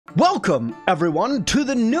Welcome, everyone, to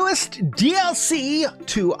the newest DLC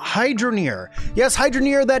to Hydroneer. Yes,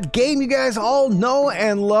 Hydroneer, that game you guys all know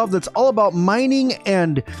and love that's all about mining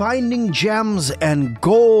and finding gems and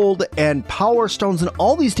gold and power stones and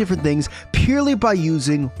all these different things purely by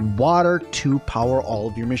using water to power all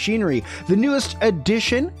of your machinery. The newest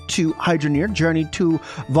addition to Hydroneer, Journey to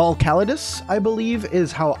Volcalidus, I believe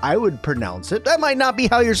is how I would pronounce it. That might not be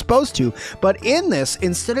how you're supposed to, but in this,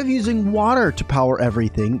 instead of using water to power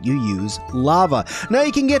everything, you use lava. Now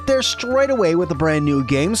you can get there straight away with a brand new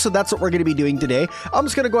game, so that's what we're going to be doing today. I'm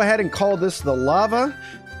just going to go ahead and call this the lava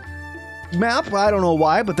map. I don't know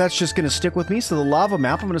why, but that's just going to stick with me. So the lava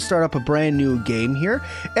map, I'm going to start up a brand new game here,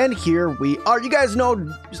 and here we are. You guys know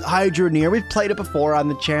Hydroneer. We've played it before on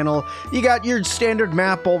the channel. You got your standard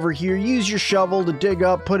map over here. Use your shovel to dig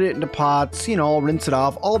up, put it into pots, you know, rinse it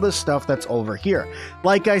off, all this stuff that's over here.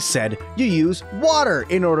 Like I said, you use water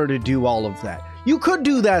in order to do all of that. You could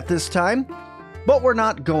do that this time, but we're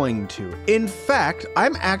not going to. In fact,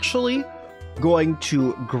 I'm actually going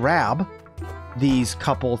to grab these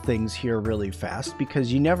couple things here really fast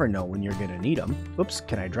because you never know when you're going to need them. Oops,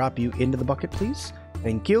 can I drop you into the bucket, please?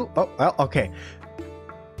 Thank you. Oh, well, okay.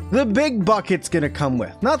 The big bucket's going to come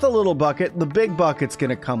with, not the little bucket, the big bucket's going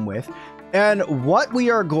to come with. And what we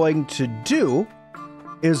are going to do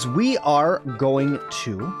is we are going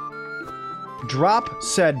to drop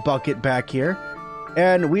said bucket back here,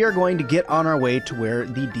 and we are going to get on our way to where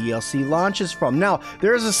the DLC launches from. Now,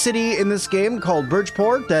 there's a city in this game called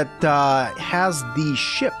Bridgeport that has the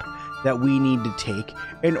ship that we need to take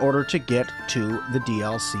in order to get to the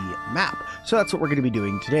DLC map. So that's what we're going to be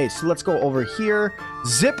doing today. So let's go over here,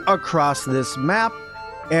 zip across this map,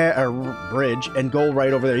 bridge, and go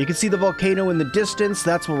right over there. You can see the volcano in the distance.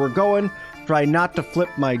 That's where we're going. Try not to flip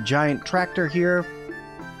my giant tractor here,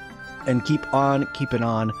 and keep on keeping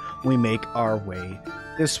on. We make our way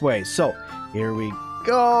this way. So here we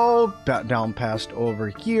go, down past over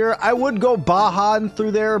here. I would go bahan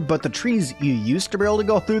through there, but the trees you used to be able to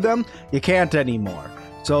go through them, you can't anymore.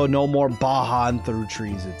 So no more bahan through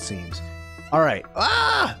trees, it seems. All right.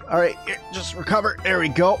 All right, just recover. There we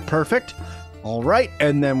go. Perfect. All right,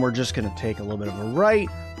 and then we're just gonna take a little bit of a right.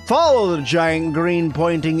 Follow the giant green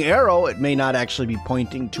pointing arrow. It may not actually be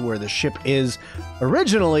pointing to where the ship is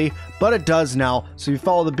originally, but it does now. So you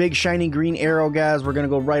follow the big shiny green arrow, guys. We're going to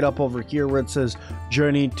go right up over here where it says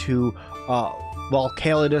Journey to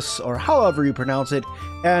Volcalidus, or however you pronounce it.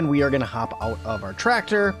 And we are going to hop out of our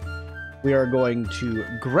tractor. We are going to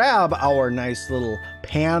grab our nice little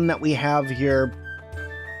pan that we have here.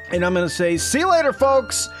 And I'm going to say, see you later,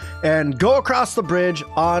 folks, and go across the bridge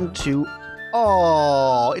onto...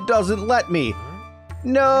 Oh, it doesn't let me.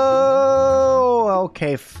 No.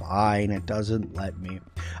 Okay, fine. It doesn't let me.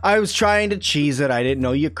 I was trying to cheese it. I didn't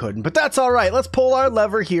know you couldn't, but that's all right. Let's pull our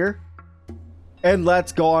lever here and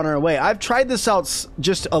let's go on our way. I've tried this out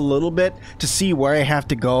just a little bit to see where I have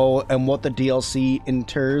to go and what the DLC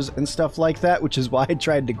enters and stuff like that, which is why I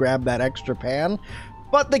tried to grab that extra pan,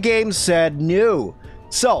 but the game said no.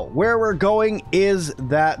 So, where we're going is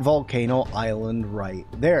that volcano island right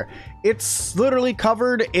there. It's literally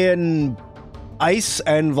covered in ice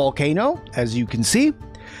and volcano, as you can see.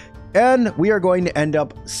 And we are going to end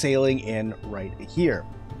up sailing in right here.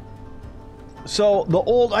 So, the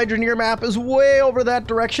old Hydroneer map is way over that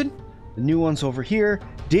direction. The new one's over here.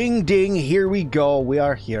 Ding, ding, here we go. We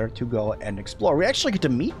are here to go and explore. We actually get to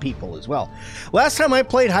meet people as well. Last time I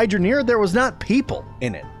played Hydroneer, there was not people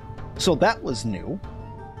in it. So, that was new.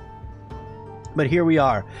 But here we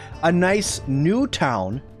are, a nice new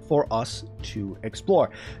town for us to explore.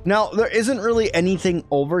 Now, there isn't really anything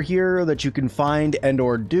over here that you can find and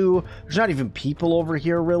or do. There's not even people over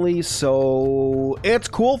here, really, so it's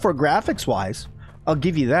cool for graphics wise. I'll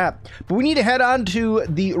give you that. But we need to head on to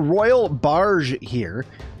the Royal Barge here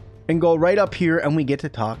and go right up here, and we get to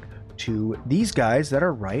talk to these guys that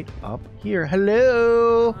are right up here.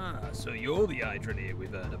 Hello. So you're the Hydroneer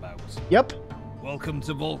we've heard about. Yep. Welcome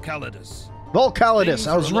to Volcalidus. Volcalidus,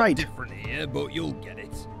 I was right. Different here, but you'll get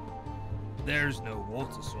it. There's no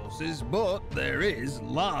water sources, but there is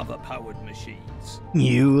lava-powered machines.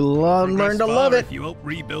 You learn to love it. If you help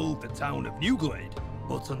rebuild the town of Newglade,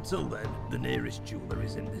 but until then, the nearest jeweler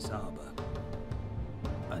is in this harbor.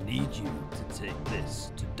 I need you to take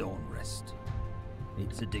this to Dawnrest.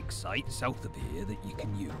 It's a dig site south of here that you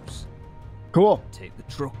can use. Cool. Take the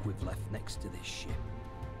truck we've left next to this ship.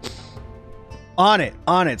 On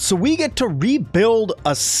it. So we get to rebuild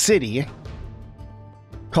a city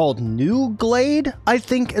called Newglade, I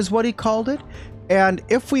think is what he called it. And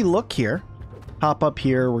if we look here, hop up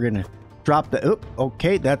here, we're going to Drop the,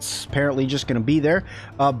 okay, that's apparently just going to be there.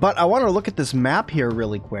 But I want to look at this map here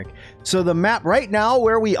really quick. So the map right now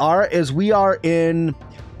where we are is we are in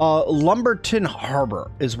Lumberton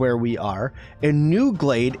Harbor is where we are. And New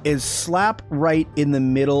Glade is slap right in the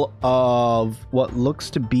middle of what looks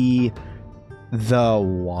to be the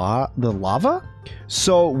lava.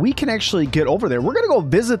 So we can actually get over there. We're going to go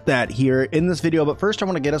visit that here in this video. But first I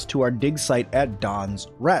want to get us to our dig site at Dawn's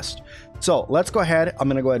Rest. So let's go ahead. I'm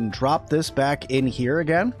going to go ahead and drop this back in here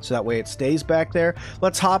again. So that way it stays back there.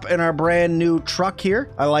 Let's hop in our brand new truck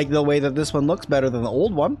here. I like the way that this one looks better than the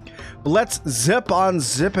old one. But let's zip on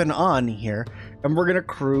zipping on here. And we're going to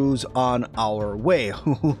cruise on our way. A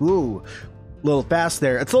little fast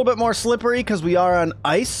there. It's a little bit more slippery because we are on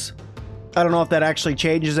ice. I don't know if that actually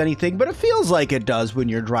changes anything, but it feels like it does when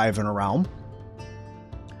you're driving around.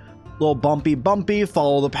 Little bumpy,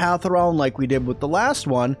 follow the path around like we did with the last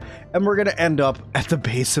one, and we're going to end up at the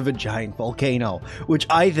base of a giant volcano, which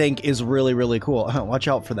I think is really, really cool. Watch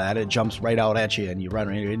out for that. It jumps right out at you and you run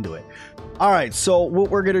right into it. All right, so what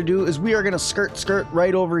we're going to do is we are going to skirt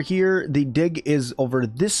right over here. The dig is over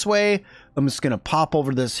this way. I'm just going to pop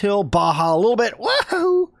over this hill, baja a little bit.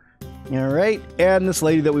 Woohoo! All right, and this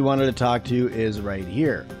lady that we wanted to talk to is right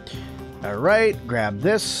here. All right, grab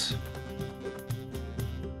this.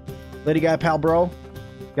 Lady guy, pal, bro.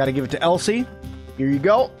 Got to give it to Elsie. Here you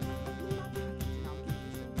go.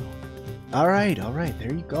 All right,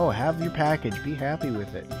 there you go. Have your package. Be happy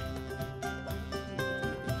with it.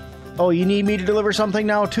 Oh, you need me to deliver something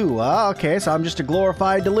now, too? Okay, so I'm just a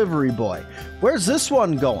glorified delivery boy. Where's this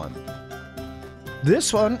one going?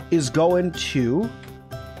 This one is going to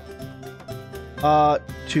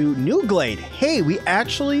New Glade. Hey, we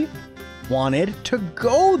actually wanted to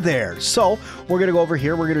go there. So we're going to go over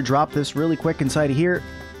here. We're going to drop this really quick inside of here,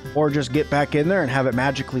 or just get back in there and have it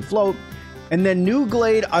magically float. And then New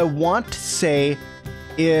Glade, I want to say,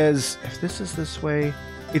 is, if this is this way,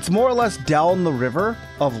 it's more or less down the river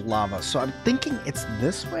of lava. So I'm thinking it's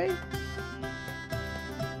this way.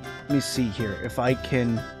 Let me see here if I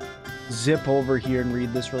can zip over here and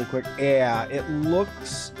read this really quick. Yeah, it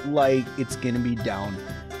looks like it's going to be down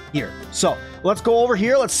here. So let's go over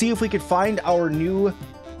here. Let's see if we can find our New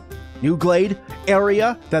Glade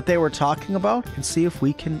area that they were talking about and see if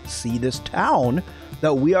we can see this town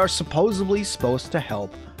that we are supposedly supposed to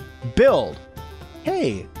help build.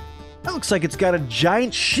 Hey, that looks like it's got a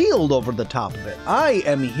giant shield over the top of it. I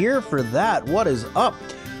am here for that. What is up?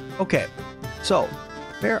 Okay, so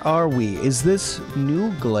where are we? Is this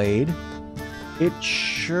New Glade? It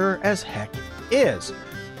sure as heck is.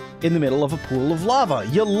 In the middle of a pool of lava.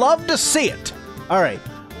 You love to see it. All right,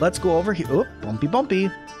 let's go over here. Oh,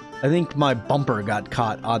 bumpy. I think my bumper got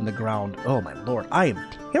caught on the ground. Oh my lord, I am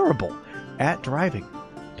terrible at driving.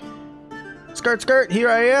 Skirt, here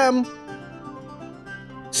I am.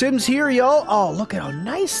 Sims here, yo. Oh, look at how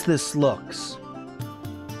nice this looks.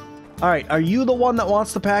 All right, are you the one that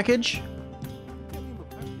wants the package?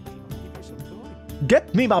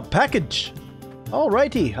 Get me my package.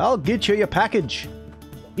 Alrighty, I'll get you your package.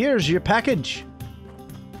 Here's your package.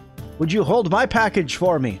 Would you hold my package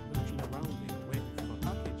for me?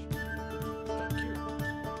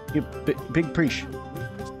 You big preach.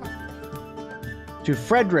 To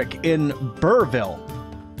Frederick in Burville.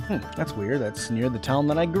 That's weird. That's near the town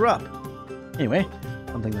that I grew up. Anyway,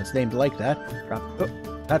 something that's named like that.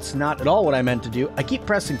 That's not at all what I meant to do. I keep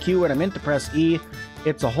pressing Q when I meant to press E.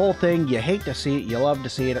 It's a whole thing. You hate to see it. You love to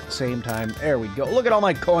see it at the same time. There we go. Look at all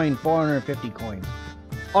my coin. 450 coins.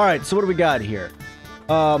 All right, so what do we got here?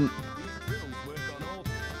 All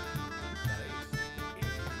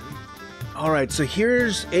right, so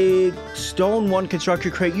here's a stone 1 constructor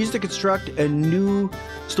crate used to construct a new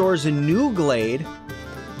stores a New Glade.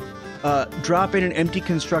 Drop in an empty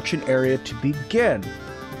construction area to begin.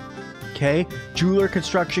 Okay, jeweler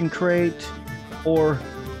construction crate, or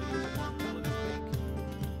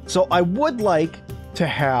so I would like to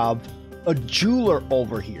have a jeweler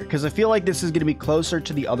over here because I feel like this is going to be closer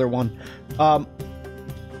to the other one. How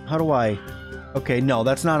do I? Okay, no,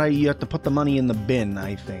 that's not how you have to put the money in the bin,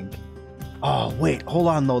 I think. Oh, wait, hold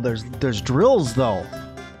on, though. There's drills, though.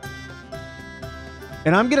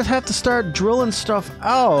 And I'm going to have to start drilling stuff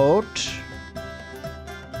out.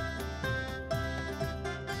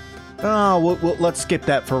 Oh, let's skip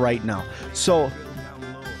that for right now. So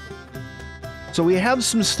we have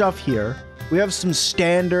some stuff here. We have some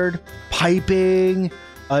standard piping,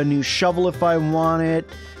 a new shovel if I want it.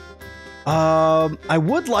 I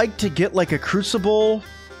would like to get like a crucible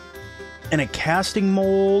and a casting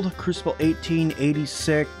mold, Crucible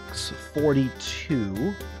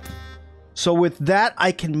 1886-42. So with that,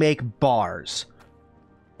 I can make bars.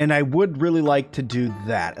 And I would really like to do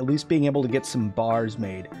that. At least being able to get some bars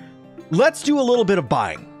made. Let's do a little bit of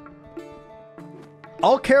buying.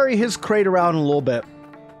 I'll carry his crate around a little bit.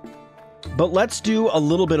 But let's do a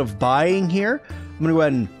little bit of buying here. I'm going to go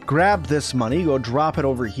ahead and grab this money. Go drop it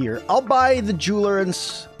over here. I'll buy the jeweler and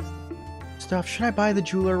stuff. Should I buy the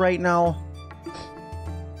jeweler right now?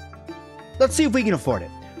 Let's see if we can afford it.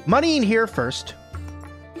 Money in here first.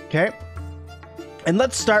 Okay. And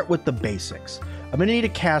let's start with the basics. I'm going to need a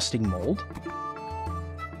casting mold.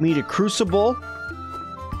 I need a crucible.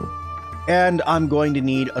 And I'm going to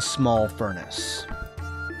need a small furnace.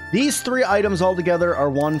 These 3 items altogether are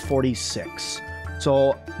 146.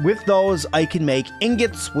 So with those, I can make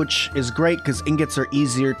ingots, which is great because ingots are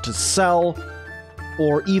easier to sell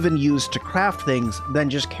or even use to craft things than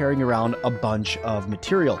just carrying around a bunch of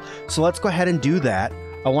material. So let's go ahead and do that.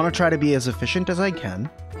 I want to try to be as efficient as I can.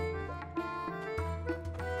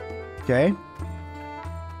 Okay.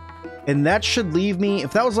 And that should leave me,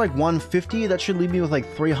 if that was like 150, that should leave me with like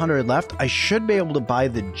 300 left. I should be able to buy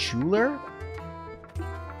the jeweler.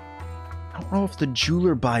 I don't know if the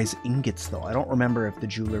jeweler buys ingots, though. I don't remember if the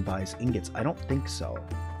jeweler buys ingots. I don't think so.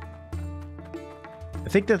 I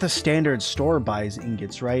think that the standard store buys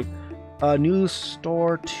ingots, right? New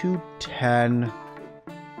store 210.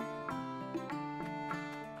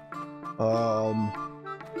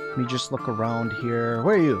 Let me just look around here.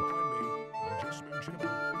 Where are you?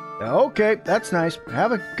 Okay, that's nice.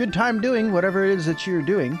 Have a good time doing whatever it is that you're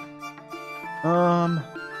doing.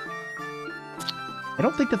 I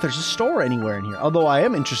don't think that there's a store anywhere in here. Although I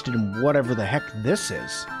am interested in whatever the heck this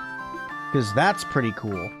is. Because that's pretty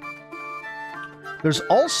cool. There's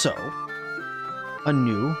also a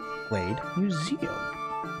new Blade Museum.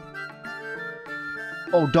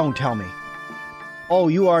 Oh, don't tell me. Oh,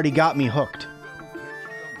 you already got me hooked.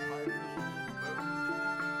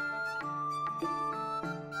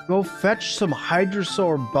 Go fetch some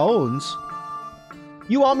Hydrosaur bones.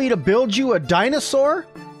 You want me to build you a dinosaur?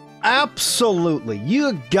 Absolutely.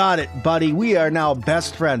 You got it, buddy. We are now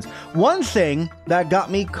best friends. One thing that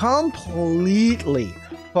got me completely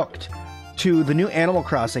hooked to the new Animal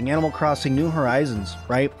Crossing New Horizons,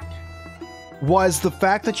 right, was the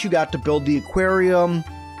fact that you got to build the aquarium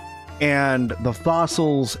and the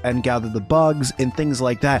fossils and gather the bugs and things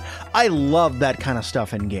like that. I love that kind of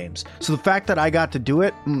stuff in games. So the fact that I got to do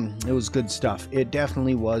it, it was good stuff. It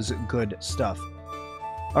definitely was good stuff.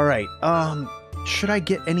 All right. Should I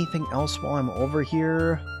get anything else while I'm over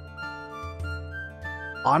here?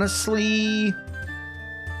 Honestly,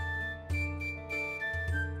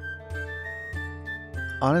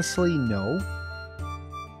 no.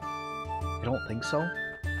 I don't think so.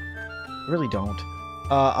 I really don't.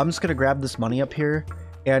 I'm just going to grab this money up here,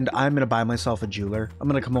 and I'm going to buy myself a jeweler. I'm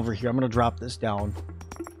going to come over here. I'm going to drop this down.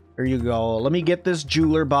 There you go. Let me get this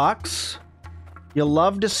jeweler box. You'll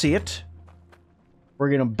love to see it. We're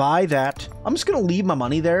going to buy that. I'm just going to leave my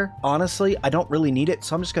money there. Honestly, I don't really need it,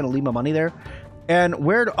 so I'm just going to leave my money there. And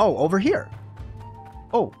where to... Oh, over here.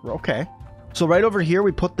 Oh, okay. So right over here,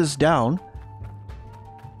 we put this down.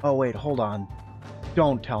 Oh, wait, hold on.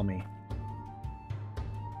 Don't tell me.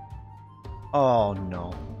 Oh,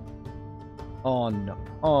 no. Oh, no.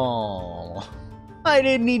 Oh. I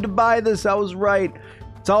didn't need to buy this. I was right.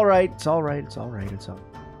 It's all right. It's all right. It's all right. It's all right.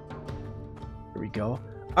 Here we go.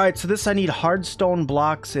 All right, so this I need hardstone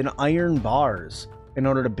blocks and iron bars in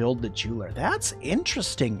order to build the jeweler. That's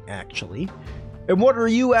interesting, actually. And what are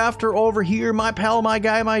you after over here, my pal, my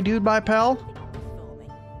guy, my dude, my pal?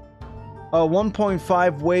 A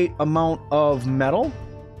 1.5 weight amount of metal.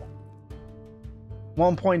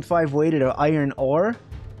 1.5 weighted of iron ore.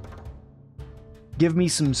 Give me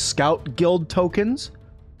some Scout Guild tokens.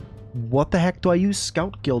 What the heck do I use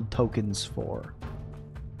Scout Guild tokens for?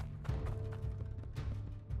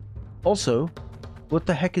 Also, what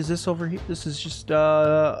the heck is this over here? This is just,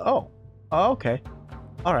 oh, okay.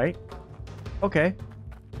 All right. Okay.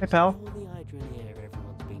 Hey, pal.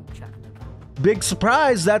 Big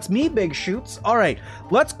surprise, that's me, Big Shoots. All right,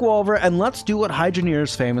 let's go over and let's do what Hydroneer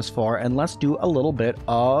is famous for, and let's do a little bit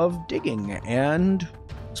of digging and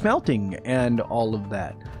smelting and all of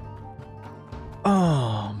that.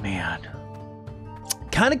 Oh, man.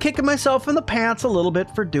 Kind of kicking myself in the pants a little bit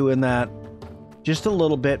for doing that. Just a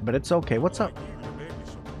little bit, but it's okay. What's up?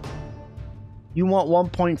 You want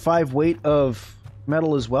 1.5 weight of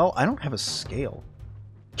metal as well? I don't have a scale.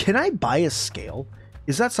 Can I buy a scale?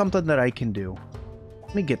 Is that something that I can do?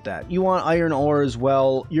 Let me get that. You want iron ore as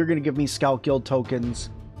well. You're going to give me Scout Guild tokens.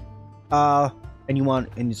 And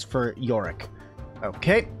it's for Yorick.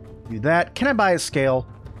 Okay, do that. Can I buy a scale?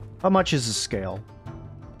 How much is a scale?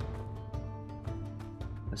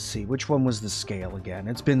 Let's see, which one was the scale again?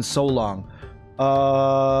 It's been so long.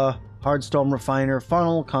 Hardstone refiner,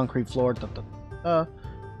 funnel, concrete floor,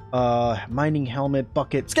 mining helmet,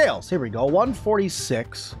 bucket, scales. Here we go,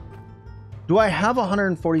 146. Do I have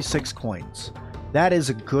 146 coins? That is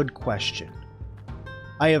a good question.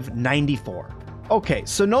 I have 94. Okay,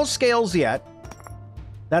 so no scales yet.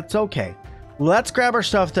 That's okay. Let's grab our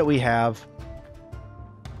stuff that we have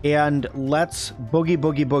and let's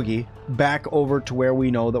boogie back over to where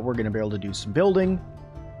we know that we're going to be able to do some building.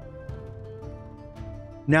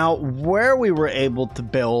 Now, where we were able to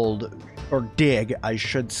build, or dig, I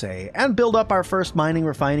should say, and build up our first mining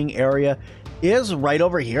refining area is right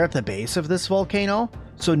over here at the base of this volcano,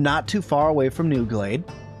 so not too far away from New Glade.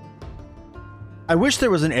 I wish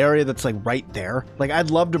there was an area that's like right there. Like,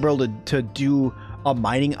 I'd love to be able to do a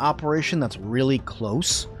mining operation that's really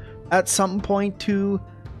close at some point to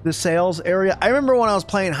the sales area. I remember when I was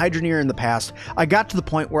playing Hydroneer in the past, I got to the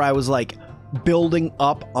point where I was like building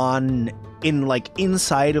up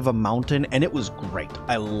inside of a mountain, and it was great.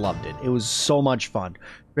 I loved it. It was so much fun to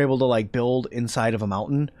be able to like build inside of a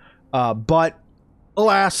mountain. But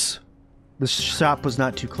alas, the shop was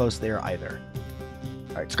not too close there either.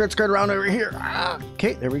 All right, skirt around over here.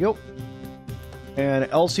 Okay, there we go. And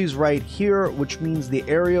Elsie's right here, which means the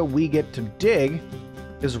area we get to dig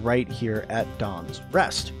is right here at Dawn's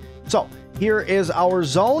Rest. So here is our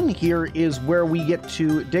zone. Here is where we get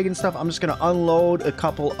to dig and stuff. I'm just going to unload a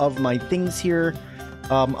couple of my things here.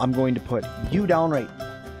 I'm going to put you down right.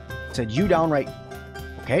 It said you down right.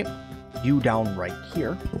 Okay. You down right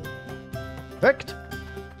here. Perfect.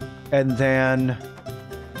 And then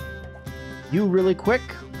you really quick.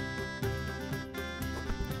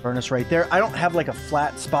 Furnace right there. I don't have like a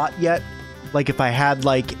flat spot yet. Like if I had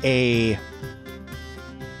like I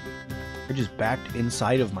just backed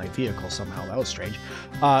inside of my vehicle somehow. That was strange.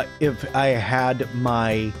 If I had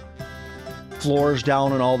my floors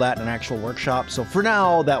down and all that in an actual workshop. So for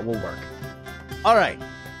now, that will work. All right.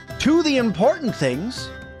 To the important things.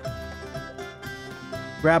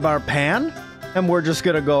 Grab our pan. And we're just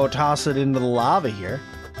going to go toss it into the lava here.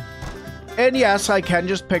 And yes, I can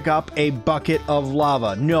just pick up a bucket of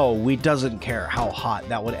lava. No, we doesn't care how hot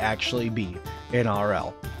that would actually be in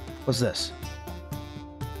RL. What's this?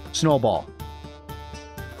 Snowball.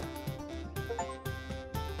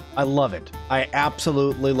 I love it. I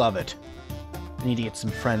absolutely love it. I need to get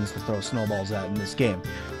some friends to throw snowballs at in this game.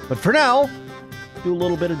 But for now, do a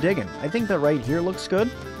little bit of digging. I think that right here looks good.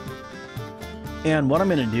 And what I'm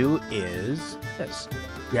going to do is this.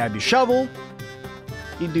 Grab your shovel.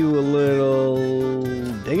 You do a little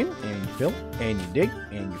digging, and you fill, and you dig,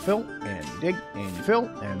 and you fill, and you dig, and you fill,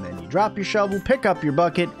 and then you drop your shovel, pick up your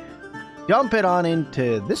bucket, dump it on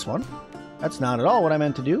into this one. That's not at all what I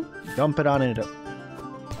meant to do. Dump it on into...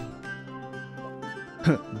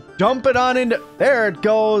 dump it on into... There it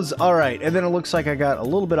goes. All right, and then it looks like I got a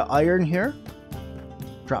little bit of iron here.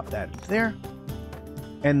 Drop that into there.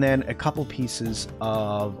 And then a couple pieces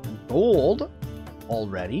of gold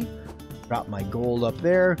already. Drop my gold up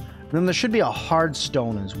there. And then there should be a hard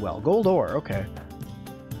stone as well. Gold ore, okay.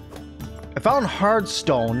 I found hard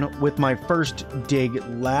stone with my first dig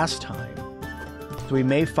last time. So we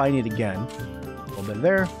may find it again. A little bit of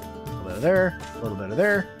there, a little bit of there, a little bit of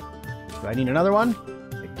there. Do I need another one?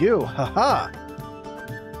 I do. Haha.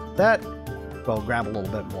 That. Go grab a little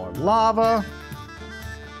bit more lava.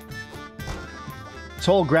 This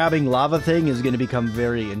whole grabbing lava thing is going to become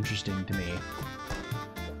very interesting to me.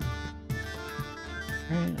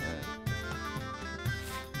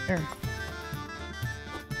 There.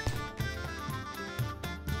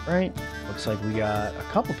 Right. Looks like we got a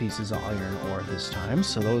couple pieces of iron ore this time,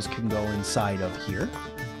 so those can go inside of here.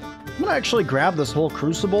 I'm going to actually grab this whole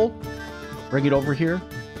crucible, bring it over here.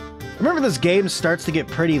 Remember, this game starts to get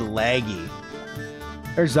pretty laggy.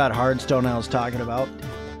 There's that hardstone I was talking about.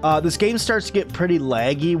 This game starts to get pretty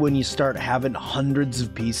laggy when you start having hundreds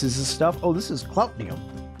of pieces of stuff. Oh, this is cloutinium.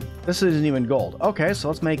 This isn't even gold. Okay, so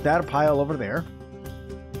let's make that a pile over there.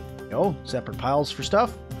 No, separate piles for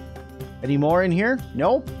stuff. Any more in here?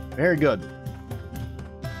 No? Very good.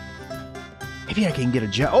 Maybe I can get a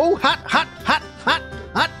gem. Oh, hot.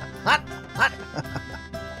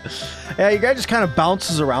 Yeah, your guy just kind of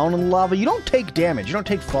bounces around in the lava. You don't take damage. You don't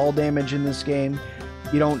take fall damage in this game.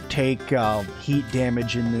 You don't take heat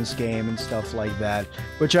damage in this game and stuff like that,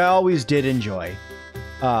 which I always did enjoy.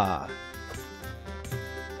 Put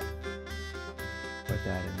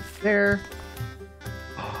that in there.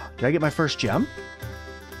 Did I get my first gem?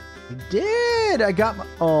 I did! I got my...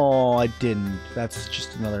 Oh, I didn't. That's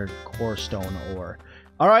just another core stone ore.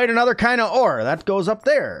 Alright, another kind of ore. That goes up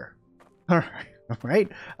there. Alright.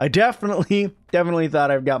 Right? I definitely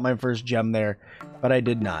thought I've got my first gem there, but I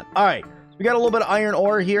did not. All right, so we got a little bit of iron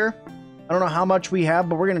ore here. I don't know how much we have,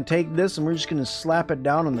 but we're going to take this and we're just going to slap it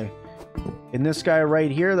down in this guy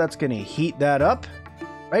right here. That's going to heat that up.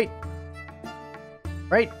 Right?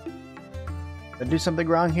 Right? Did I do something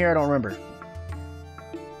wrong here? I don't remember.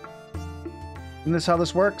 Isn't this how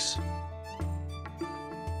this works?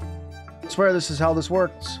 I swear this is how this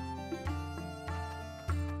works.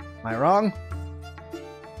 Am I wrong?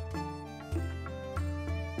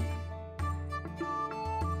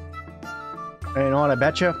 You know what, I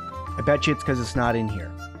bet you it's because it's not in here.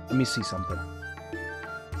 Let me see something.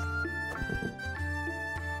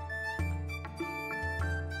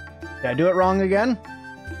 Did I do it wrong again?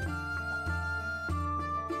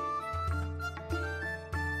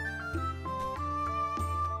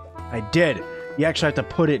 I did. You actually have to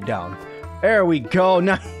put it down. There we go.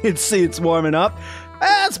 Now you can see it's warming up.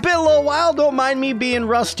 It's been a little while. Don't mind me being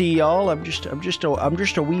rusty, y'all. I'm just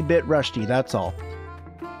a wee bit rusty. That's all.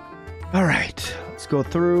 All right, let's go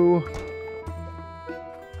through.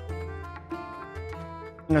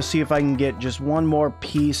 I'm gonna see if I can get just one more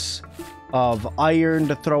piece of iron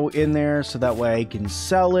to throw in there so that way I can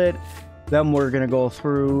sell it. Then we're gonna go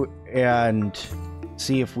through and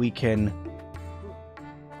see if we can.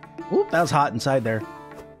 Oop, that was hot inside there.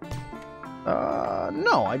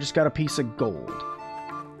 No, I just got a piece of gold.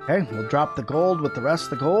 Okay, we'll drop the gold with the rest of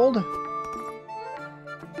the gold.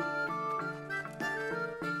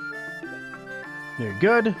 Very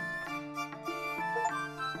good.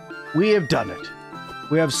 We have done it.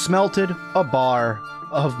 We have smelted a bar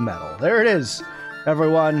of metal. There it is,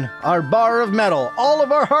 everyone. Our bar of metal. All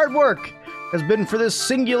of our hard work has been for this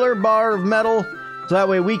singular bar of metal. So that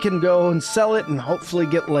way we can go and sell it and hopefully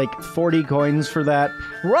get like 40 coins for that.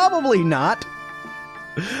 Probably not.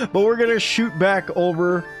 But we're going to shoot back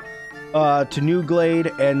over to New Glade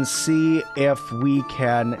and see if we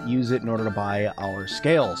can use it in order to buy our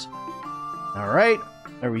scales. Alright,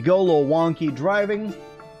 there we go, a little wonky driving.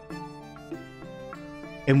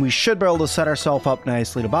 And we should be able to set ourselves up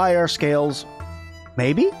nicely to buy our scales.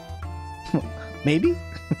 Maybe? Maybe?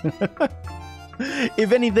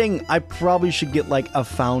 If anything, I probably should get like a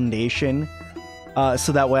foundation.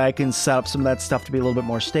 So that way I can set up some of that stuff to be a little bit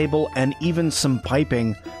more stable. And even some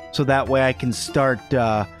piping. So that way I can start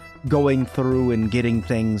going through and getting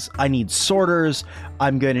things. I need sorters.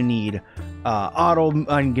 I'm going to need I'm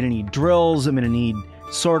going to need drills. I'm going to need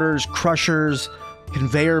sorters, crushers,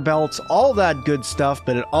 conveyor belts, all that good stuff.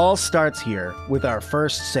 But it all starts here with our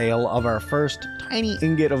first sale of our first tiny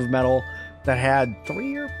ingot of metal that had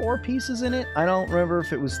 3 or 4 pieces in it. I don't remember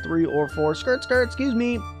if it was 3 or 4. Skirt, excuse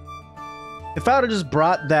me. If I would have just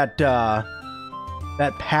brought that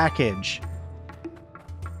that package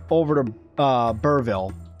over to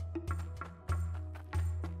Burville.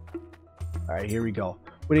 All right, here we go.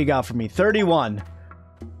 What do you got for me? 31.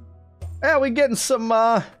 Yeah, we're getting some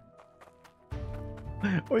money.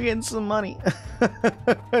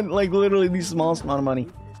 Like literally the smallest amount of money.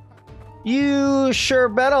 You sure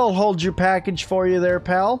bet I'll hold your package for you there,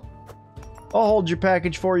 pal. I'll hold your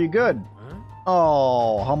package for you good.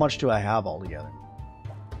 Oh, how much do I have altogether?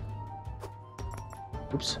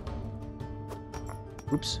 Oops.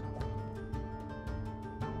 Oops.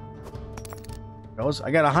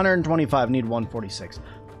 I got 125, need 146.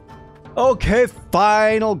 Okay,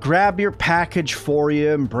 fine. I'll grab your package for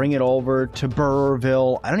you and bring it over to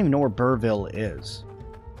Burville. I don't even know where Burville is.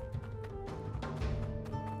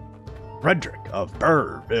 Frederick of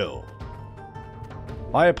Burville.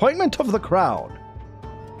 By appointment of the Crown.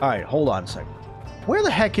 Alright, hold on a second. Where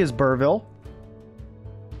the heck is Burville?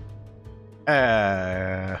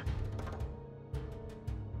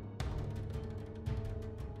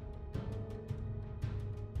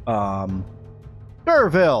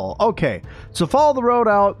 Burville. Okay, so follow the road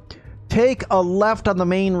out, take a left on the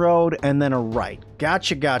main road, and then a right.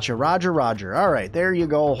 Gotcha, gotcha. Roger, roger. All right, there you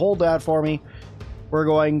go. Hold that for me. We're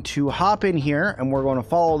going to hop in here, and we're going to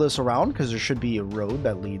follow this around, because there should be a road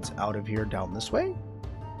that leads out of here down this way.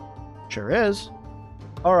 Sure is.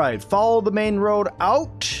 All right, follow the main road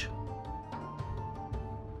out.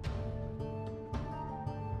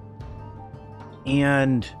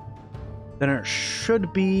 And then it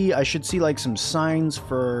should be, I should see like some signs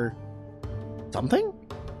for something?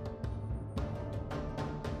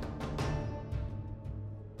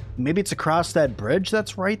 Maybe it's across that bridge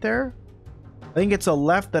that's right there? I think it's a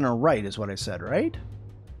left and a right is what I said, right?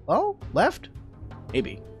 Oh, left?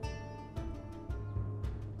 Maybe.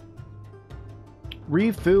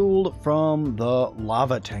 Refueled from the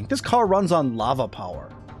lava tank. This car runs on lava power.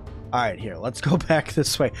 All right, here, let's go back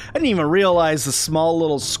this way. I didn't even realize the small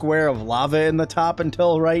little square of lava in the top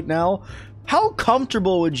until right now. How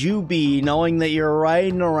comfortable would you be knowing that you're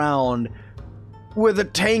riding around with a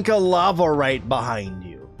tank of lava right behind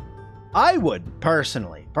you? I would,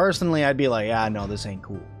 personally. Personally, I'd be like, yeah, no, this ain't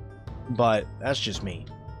cool. But that's just me.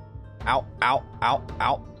 Ow, ow, ow,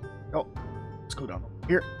 ow. Oh, let's go down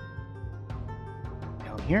here.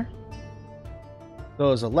 Down here. So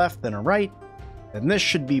there's a left, then a right. And this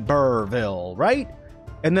should be Burrville, right?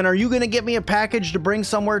 And then are you going to get me a package to bring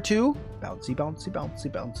somewhere too? Bouncy, bouncy,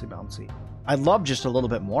 bouncy, bouncy, bouncy. I'd love just a little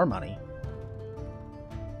bit more money.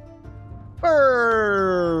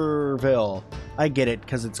 Burrville. I get it,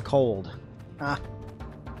 because it's cold. Ah.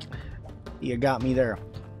 You got me there.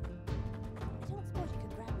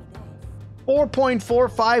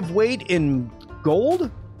 4.45 weight in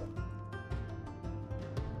gold?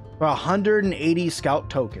 For 180 scout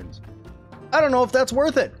tokens. I don't know if that's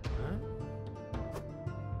worth it.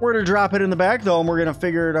 We're going to drop it in the back, though, and we're going to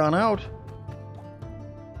figure it on out.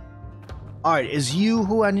 All right, is you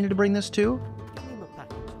who I needed to bring this to? Give me my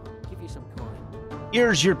package. Give you some coin.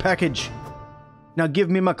 Here's your package. Now give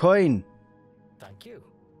me my coin. Thank you.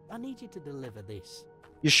 I need you to deliver this.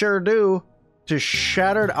 You sure do. To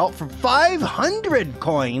Shattered Out for 500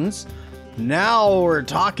 coins. Now we're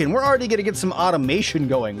talking. We're already going to get some automation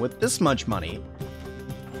going with this much money.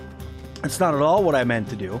 That's not at all what I meant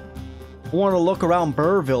to do. I want to look around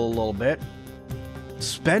Burrville a little bit.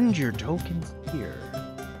 Spend your tokens here.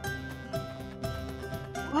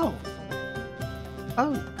 Oh.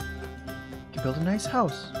 Oh. You can build a nice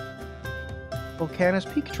house. Volcalidus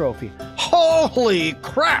Peak Trophy. Holy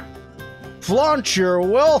crap! Flaunt your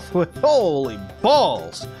wealth with holy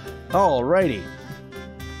balls. Alrighty.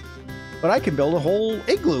 But I can build a whole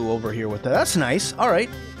igloo over here with that. That's nice. Alright.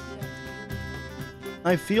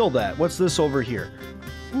 I feel that. What's this over here?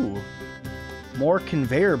 Ooh. More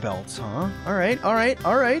conveyor belts, huh? Alright, alright,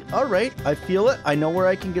 alright, alright. I feel it. I know where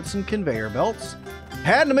I can get some conveyor belts.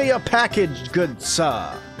 Hand me a package, good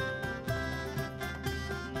sir.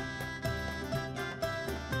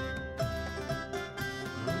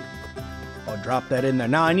 I'll drop that in there.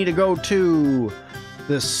 Now I need to go to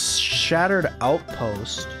this Shattered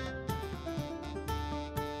Outpost,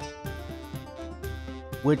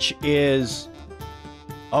 which is...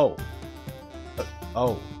 Oh.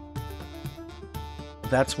 Oh.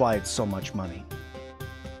 That's why it's so much money.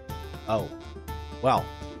 Oh. Well.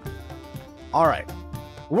 Alright.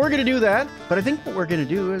 We're going to do that, but I think what we're going to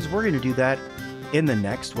do is we're going to do that in the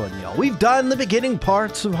next one, y'all. We've done the beginning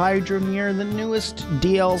parts of Hydroneer, the newest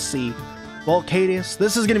DLC, Volcalidus.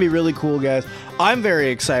 This is going to be really cool, guys. I'm very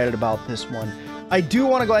excited about this one. I do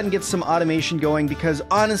want to go ahead and get some automation going because,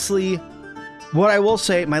 honestly, what I will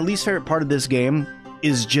say, my least favorite part of this game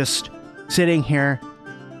is just sitting here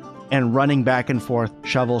and running back and forth,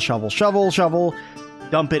 shovel, shovel, shovel, shovel,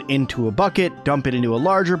 dump it into a bucket, dump it into a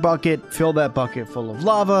larger bucket, fill that bucket full of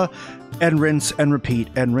lava, and rinse and repeat,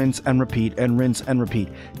 and rinse and repeat, and rinse and repeat.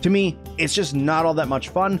 To me, it's just not all that much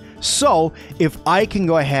fun. So if I can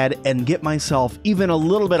go ahead and get myself even a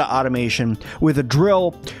little bit of automation with a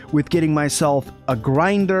drill, with getting myself a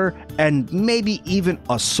grinder, and maybe even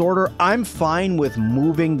a sorter, I'm fine with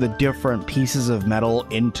moving the different pieces of metal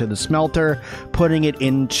into the smelter, putting it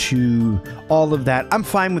into all of that. I'm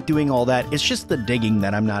fine with doing all that. It's just the digging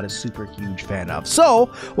that I'm not a super huge fan of. So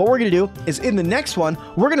what we're going to do is in the next one,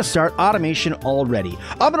 we're going to start automation already.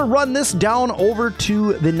 I'm going to run this down over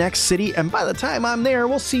to the next city, and by the time I'm there,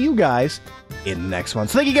 we'll see you guys in the next one.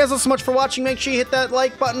 So thank you guys so much for watching. Make sure you hit that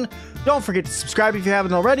like button. Don't forget to subscribe if you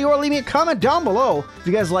haven't already, or leave me a comment down below if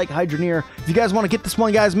you guys like Hydroneer. If you guys want to get this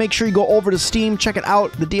one, guys, make sure you go over to Steam, check it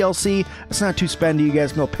out, the DLC. It's not too spendy. You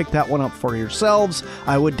guys can go pick that one up for yourselves.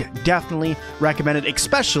 I would definitely recommend it,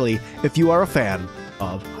 especially if you are a fan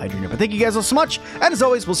of Hydroneer. But thank you guys so much, and as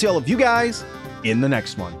always, we'll see all of you guys in the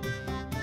next one.